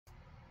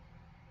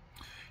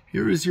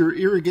Here is your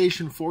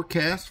irrigation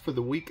forecast for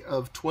the week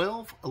of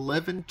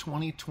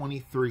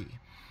 12/11/2023.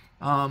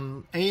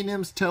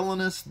 A&M's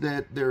telling us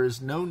that there is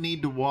no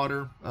need to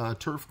water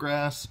turf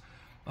grass.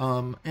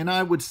 And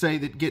I would say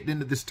that getting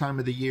into this time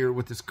of the year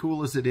with as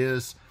cool as it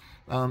is,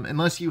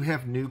 unless you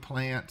have new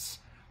plants,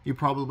 you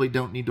probably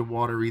don't need to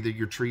water either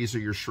your trees or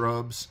your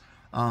shrubs.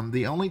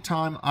 The only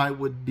time I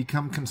would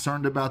become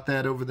concerned about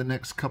that over the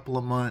next couple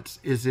of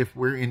months is if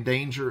we're in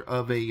danger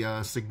of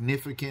a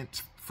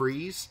significant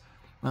freeze.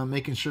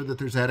 Making sure that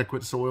there's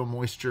adequate soil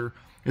moisture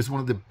is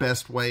one of the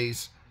best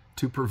ways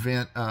to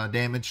prevent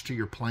damage to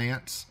your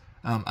plants.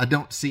 I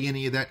don't see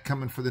any of that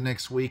coming for the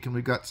next week, and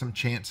we've got some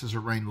chances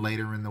of rain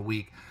later in the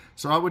week.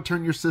 So I would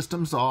turn your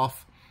systems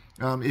off.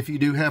 If you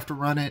do have to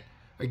run it,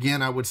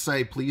 again, I would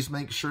say please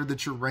make sure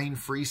that your rain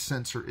freeze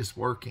sensor is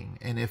working.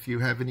 And if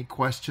you have any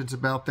questions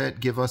about that,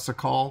 give us a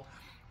call.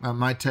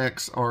 My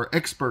techs are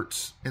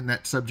experts in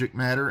that subject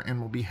matter, and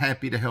we'll be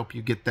happy to help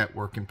you get that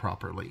working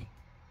properly.